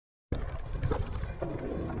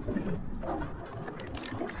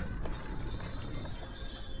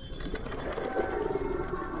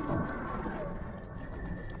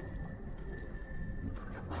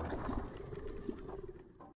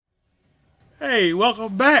Hey,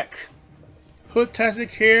 welcome back.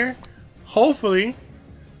 Hoodtastic here. Hopefully,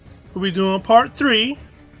 we'll be doing part 3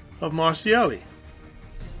 of Marseille.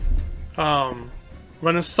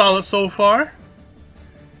 Running solid so far.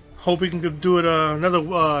 Hope we can do it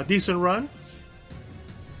another decent run.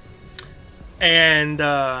 And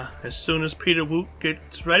as soon as Peter Woot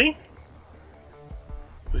gets ready,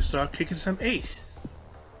 we start kicking some ace.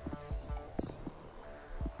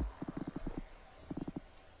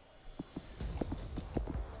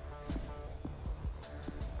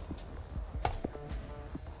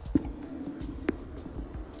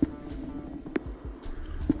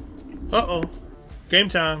 Uh-oh. Game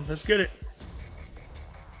time. Let's get it.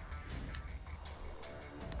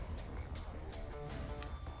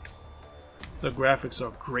 The graphics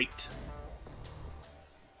are great.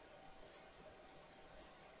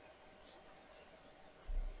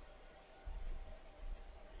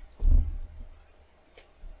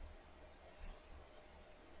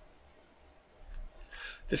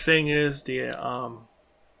 The thing is, the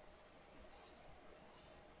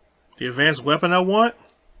advanced weapon I want,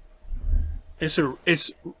 it's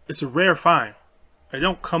a rare find. They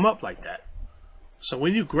don't come up like that. So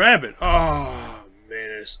when you grab it, oh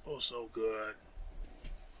man, it's so good.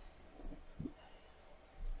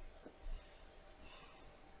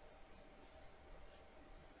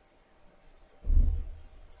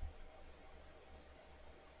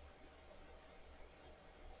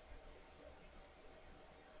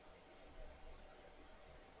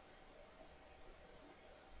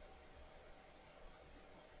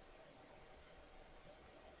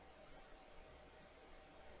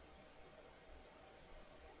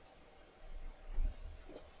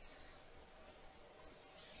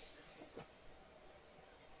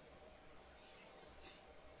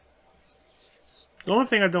 The only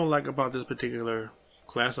thing I don't like about this particular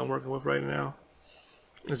class I'm working with right now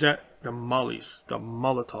is that the mollies, the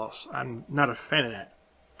Molotovs, I'm not a fan of that.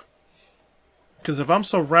 Because if I'm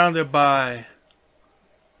surrounded by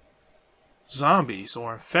zombies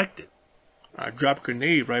or infected, I drop a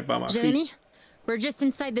grenade right by my feet. We're just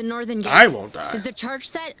inside the northern gate. I won't die. Is the charge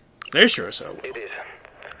set? They sure as hell will. It is.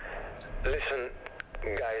 Listen,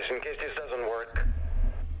 guys, in case this doesn't work.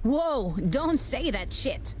 Whoa, don't say that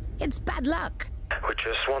shit. It's bad luck. We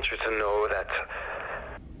just want you to know that...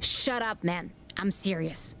 Shut up, man. I'm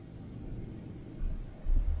serious.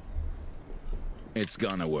 It's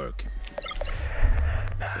gonna work.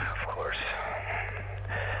 Of course.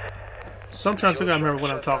 Sometimes I gotta remember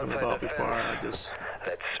what I'm talking about before I just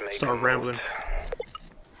start rambling.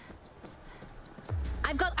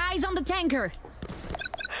 I've got eyes on the tanker.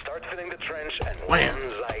 Start filling the trench and Wham.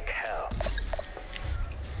 run like hell.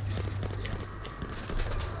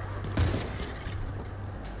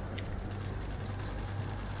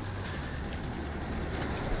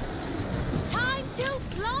 Time to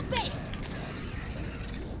flump it.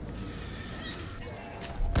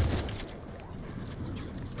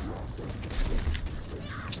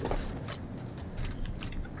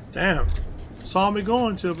 Damn. Saw me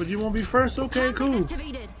going to, but you won't be first? Okay, cool.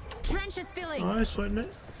 Activated. Trench is filling. Alright, sweating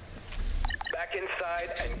it. Back inside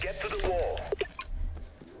and get to the wall.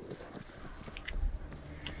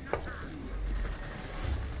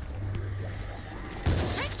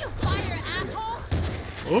 Take your fire,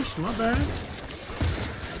 asshole. Oops, my bad. I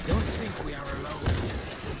don't think we are alone.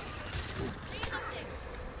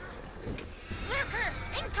 Lurker,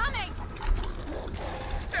 incoming.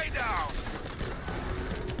 Stay down!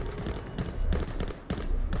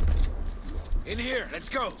 In here, let's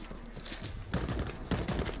go!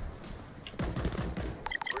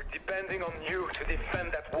 We're depending on you to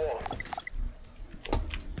defend that wall.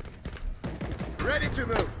 Ready to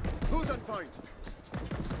move. Who's on point?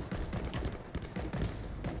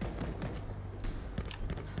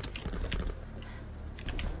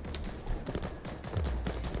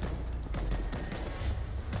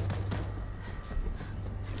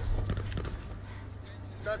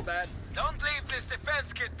 Not bad. Don't leave this defense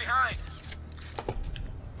kit behind!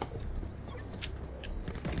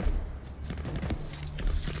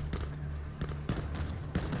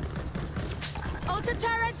 Ultra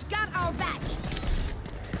turrets got our back.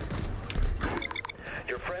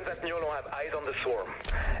 Your friends at Niolo have eyes on the swarm.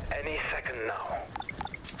 Any second now.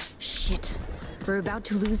 Shit. We're about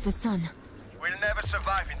to lose the sun. We'll never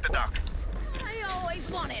survive in the dark. I always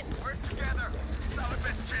wanted. Work together. It's our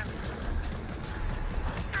best chance.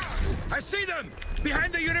 I see them!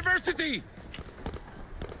 Behind the university!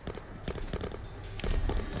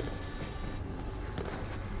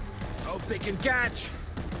 they can catch.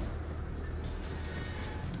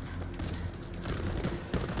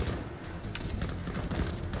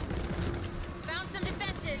 Found some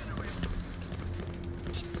defenses.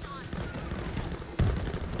 It's on.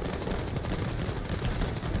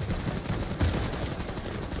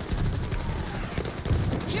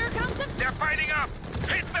 Here comes the. They're fighting up!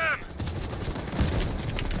 Hit them!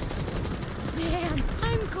 Damn,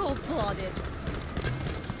 I'm cold-blooded.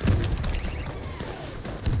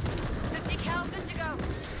 50 cal, good to go.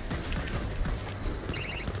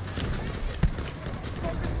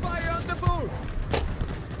 Focus fire on the booth.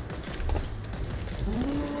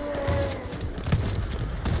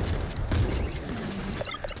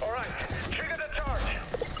 All right, trigger the charge.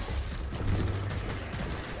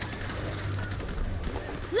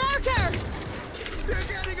 Lurker! They're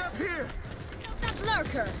getting up here. That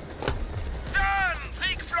lurker! Done!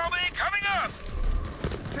 Big Flobby coming up!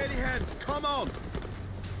 Steady hands, come on.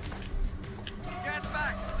 Get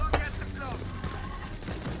back! Don't get the float!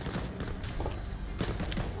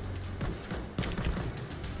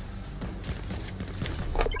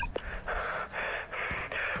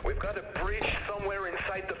 We've got a breach somewhere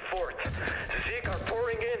inside the fort. Zeke are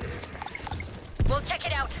pouring in. We'll check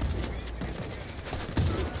it out.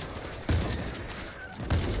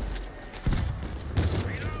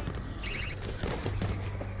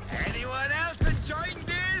 Anyone else enjoying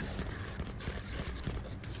this?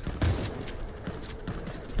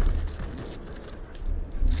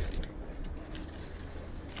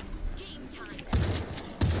 Game time.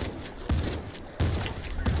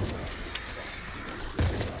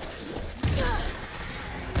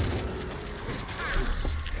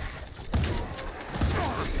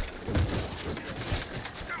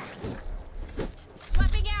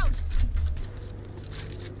 Swapping out.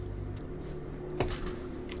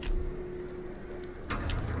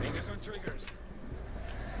 Fingers on triggers.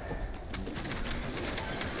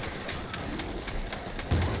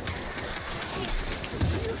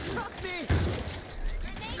 You shot me.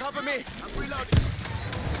 Cover me. I'm reloading.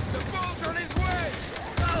 The bull's on his way!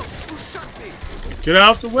 No, who shot me? Get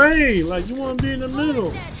out the way! Like you want to be in the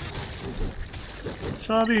middle. Dead.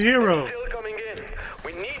 Trying to be a hero. Still coming in.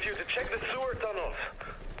 We need you to check the sewer tunnels.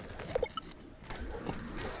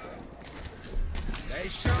 They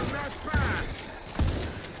shall not pass!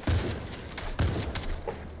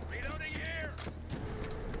 Reloading here!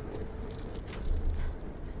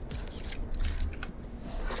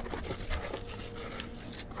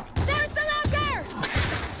 There's the lurker!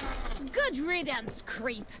 Good riddance,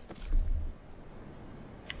 creep.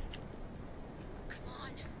 Come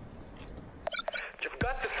on. You've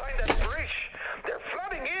got to find that breach. They're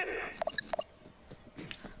flooding in.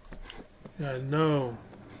 I know.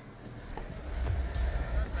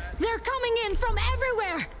 They're coming in from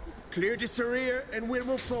everywhere! Clear this area and we'll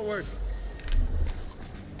move forward.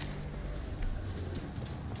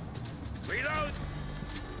 Reload!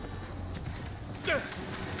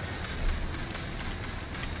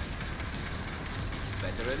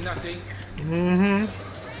 Better than nothing.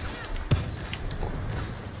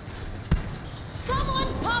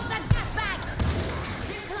 Someone pop that gas bag!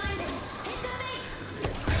 They're climbing! Hit the base!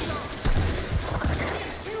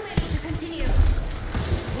 There's 2 ways to continue.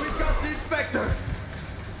 We've got the infector.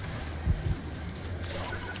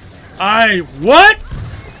 What?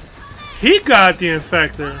 He got the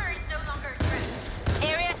infector. Armor is no longer a threat.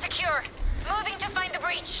 Area secure. Moving to find the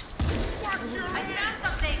breach. I found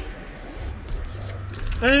something.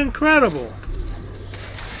 Incredible.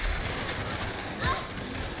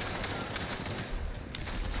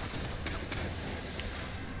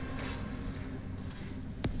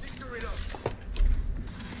 Victory lock.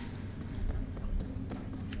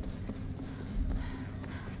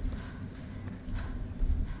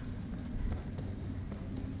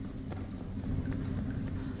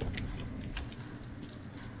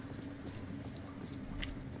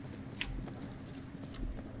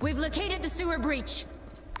 We've located the sewer breach.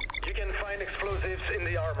 You can find explosives in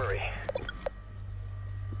the armory.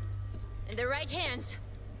 In the right hands.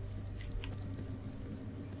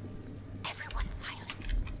 Everyone silent.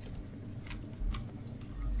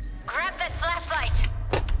 Grab that flashlight.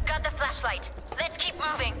 Got the flashlight. Let's keep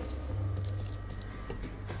moving.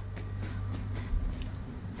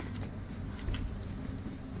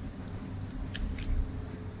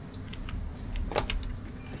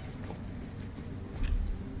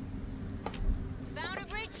 Found a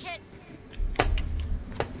breach kit.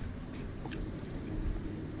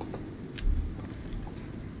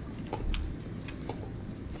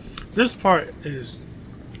 This part is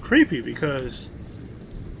creepy because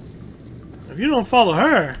if you don't follow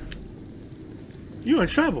her, you in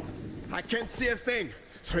trouble. I can't see a thing.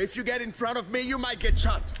 So if you get in front of me, you might get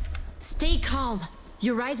shot. Stay calm.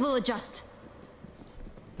 Your eyes will adjust.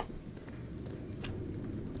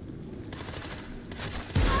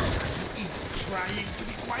 Trying to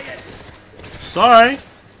be quiet. Sorry.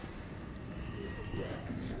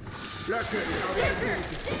 Look at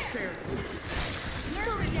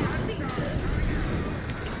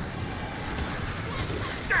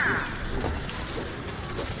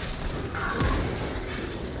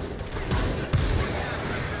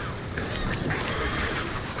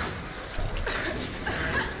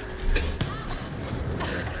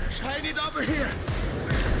Shine it over here.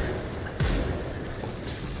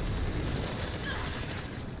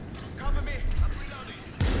 Cover me. I'm reloading.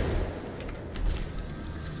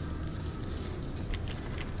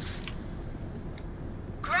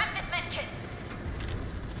 Grab this medkit.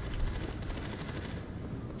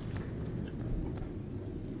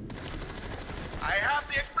 I have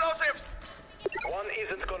the explosives. One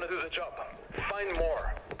isn't gonna do the job. Find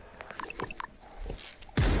more.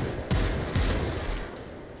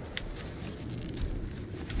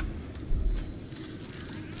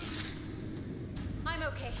 I'm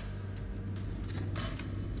okay.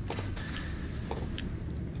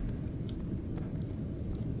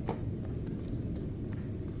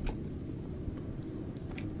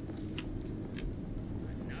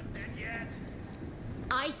 Not dead yet.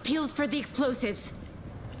 Eyes peeled for the explosives.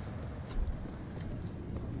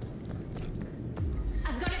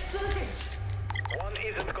 I've got explosives. One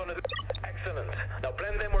isn't gonna do. Excellent. Now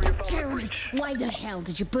blend them where you found the Jeremy, breach. why the hell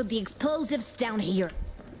did you put the explosives down here?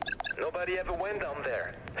 Nobody ever went down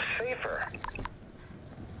there. Safer.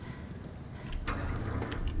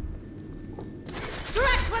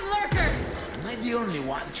 Stretch with lurker! Am I the only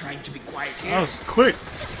one trying to be quiet here? That was quick.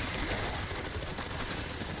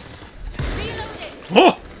 Reloading!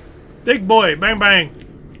 Oh! Big boy. Bang, bang.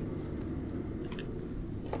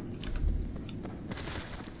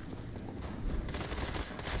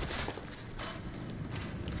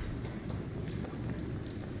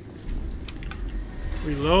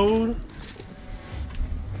 Reload.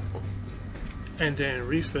 And then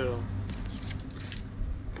refill.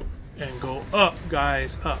 And go up,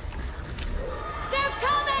 guys. Up. They're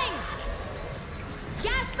coming!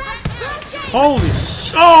 Gas back! Approaching! Holy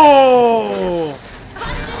oh!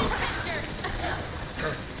 Spotted an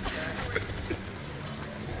infector!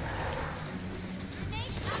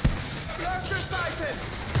 Lurker sighted.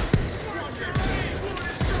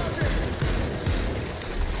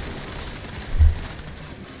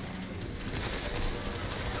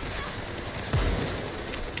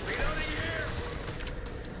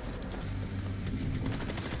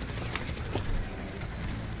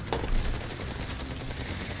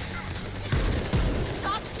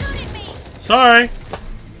 Stop shooting me! Sorry.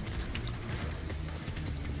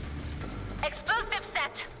 Explosive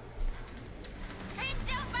set! Pinned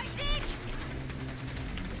down by Zeke!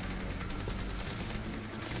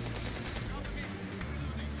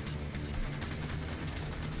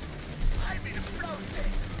 I've been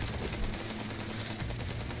explosive.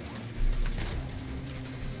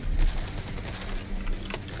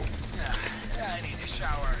 I need a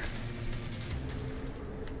shower.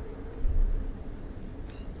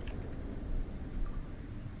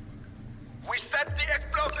 We set the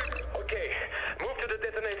explosives. Okay, move to the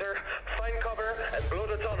detonator, find cover, and blow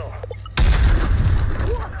the tunnel.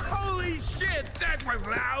 Holy shit, that was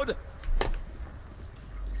loud.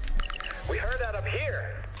 We heard that up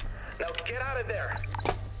here. Now get out of there.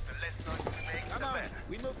 Come on,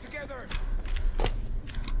 we move together.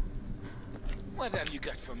 What have you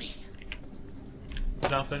got for me?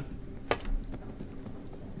 Nothing.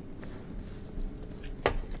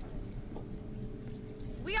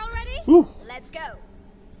 We all ready? Woo. Let's go.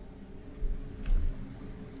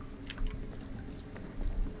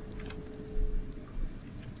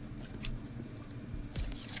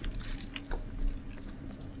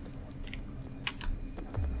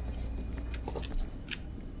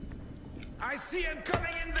 I see him coming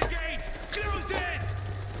in the gate. Close it.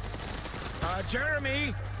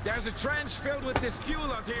 Jeremy, there's a trench filled with this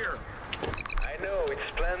fuel out here. I know, it's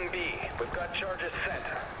plan B. We've got charges set.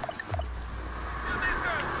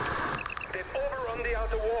 They've overrun the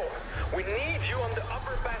outer wall. We need you on the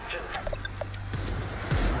upper bastion.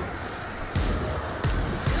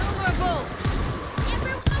 No more bull!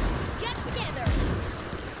 Everyone, get together!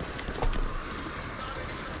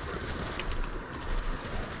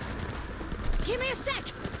 Give me a sec!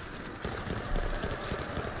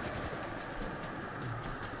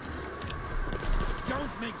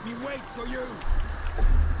 Don't make me wait for you.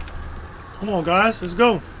 Come on, guys. Let's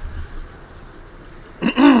go.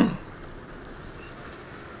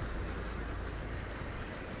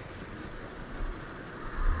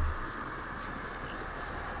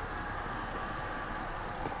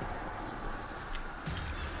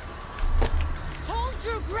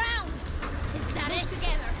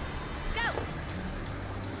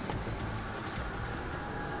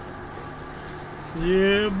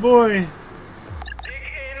 Yeah, boy. Dig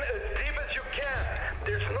in as deep as you can.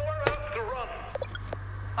 There's nowhere else to run.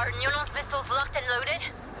 Are Newland's pistols locked and loaded?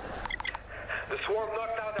 The swarm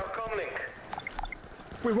knocked out our comlink.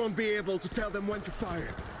 We won't be able to tell them when to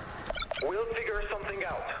fire. We'll figure something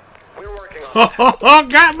out. We're working on it. Oh,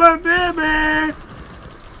 got my baby!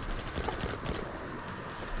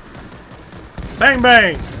 Bang,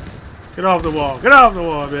 bang! Get off the wall. Get off the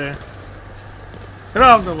wall, man. Get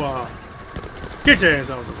off the wall. Get your ass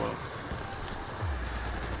off the wall.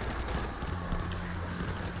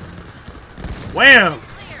 Wham!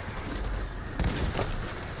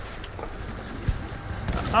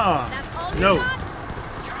 No.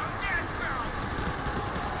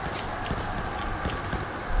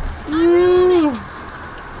 Ooh.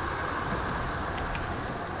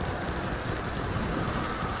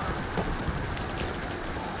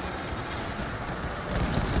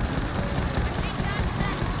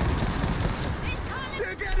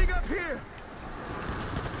 They're getting up here!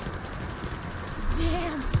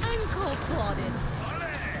 Damn, I'm cold-blooded.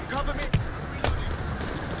 Cover me!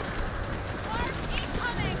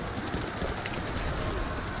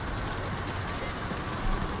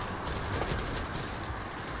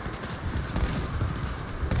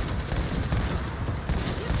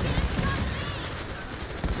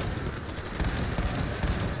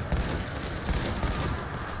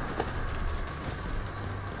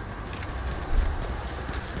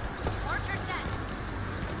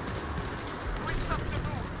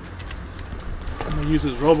 I'm gonna use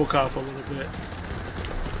this Robocop a little bit.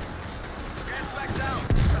 Hands back down!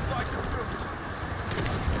 That's like your room.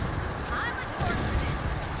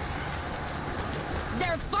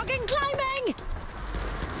 They're fucking climbing!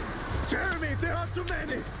 Jeremy, there are too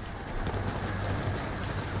many!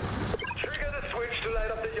 Trigger the switch to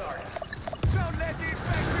light up the yard. Don't let the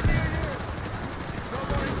infector near you! No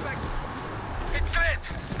more infector! It's lit!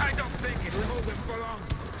 I don't think it'll hold them for long.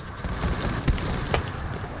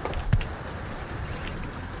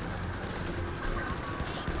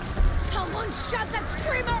 Someone shut that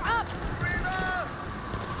screamer up!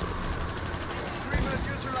 Screamer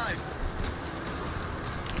neutralized!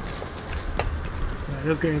 Man,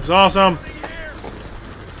 this game's awesome.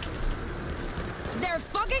 They're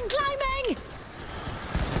fucking climbing!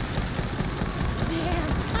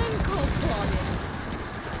 Damn, I'm cold-blooded.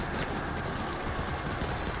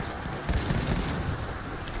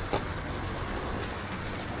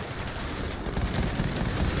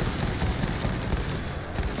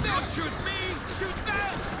 Don't shoot me! Shoot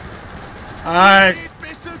them! I Need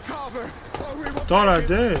missile cover! Or we will thought I make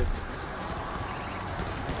it. did.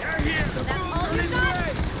 They're here! The That's fool's all on you his got?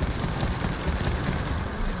 way!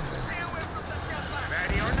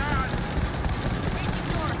 Ready or not!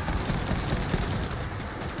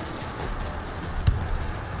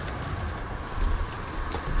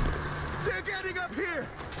 They're getting up here!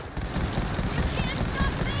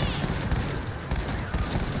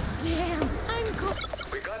 Damn, I'm cold.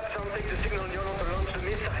 We got something to signal Newland to launch the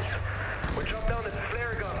missiles. We dropped down a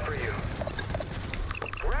flare gun for you.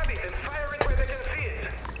 Grab it and fire it where they can see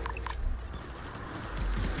it.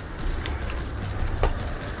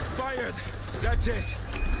 Fired! That's it!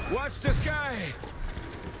 Watch the sky!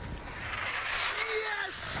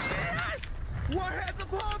 Yes! Yes! Warheads of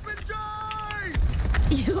hope and joy!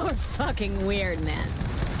 You're fucking weird, man.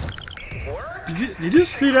 Work? Did you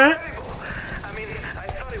see that? I mean, I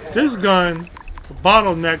thought it would. This gun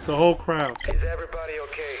bottlenecked the whole crowd. Is everybody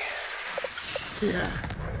okay? Yeah,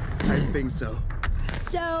 I think so.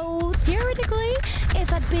 So, theoretically,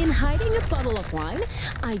 if I'd been hiding a bottle of wine,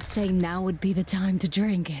 I'd say now would be the time to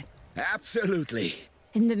drink it. Absolutely.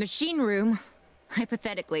 In the machine room,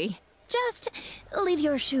 hypothetically. Just leave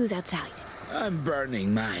your shoes outside. I'm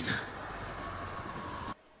burning mine.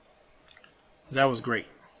 That was great.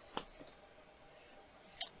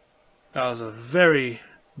 That was a very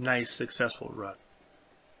nice, successful run.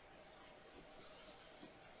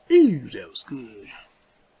 Ooh, that was good.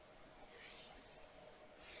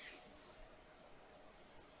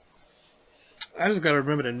 I just gotta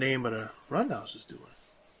remember the name of the run I was just doing.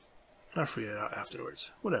 I'll figure it out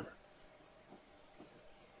afterwards. Whatever.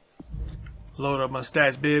 Load up my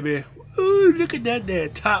stats, baby. Ooh, look at that there.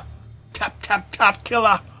 Top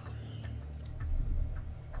killer.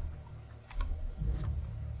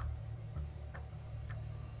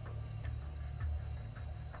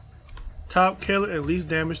 Top killer and least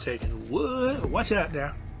damage taken. What? Watch out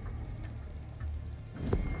now.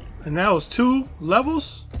 And that was 2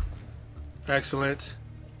 levels. Excellent.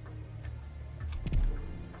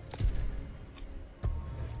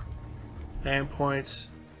 And points.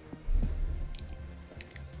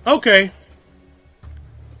 Okay.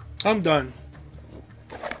 I'm done.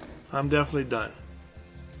 I'm definitely done.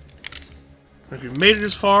 If you made it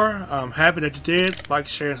this far, I'm happy that you did. Like,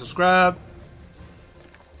 share, and subscribe.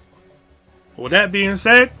 With that being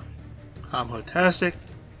said, I'm Hoodtastic.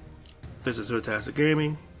 This is Hoodtastic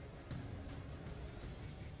Gaming.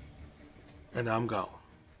 And I'm gone.